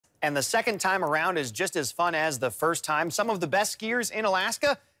And the second time around is just as fun as the first time. Some of the best skiers in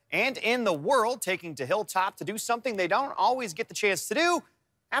Alaska and in the world taking to Hilltop to do something they don't always get the chance to do,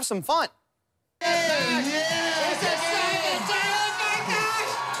 have some fun.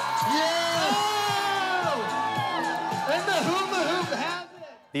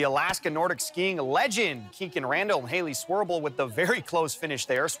 The Alaska Nordic skiing legend, Keegan Randall and Haley Swerble with the very close finish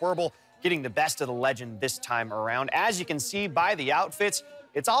there. Swerble getting the best of the legend this time around. As you can see by the outfits,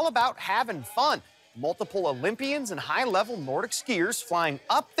 it's all about having fun. Multiple Olympians and high-level Nordic skiers flying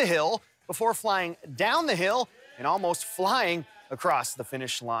up the hill before flying down the hill and almost flying across the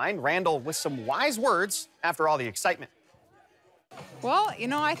finish line. Randall with some wise words after all the excitement. Well, you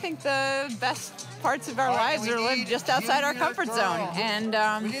know, I think the best parts of our lives are lived just outside our comfort zone. And,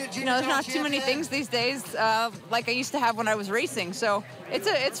 you know, there's not too many things these days like I used to have when I was racing. So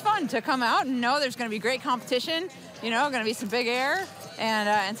it's fun to come out and know there's going to be great competition, you know, going to be some big air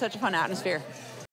and such a fun atmosphere.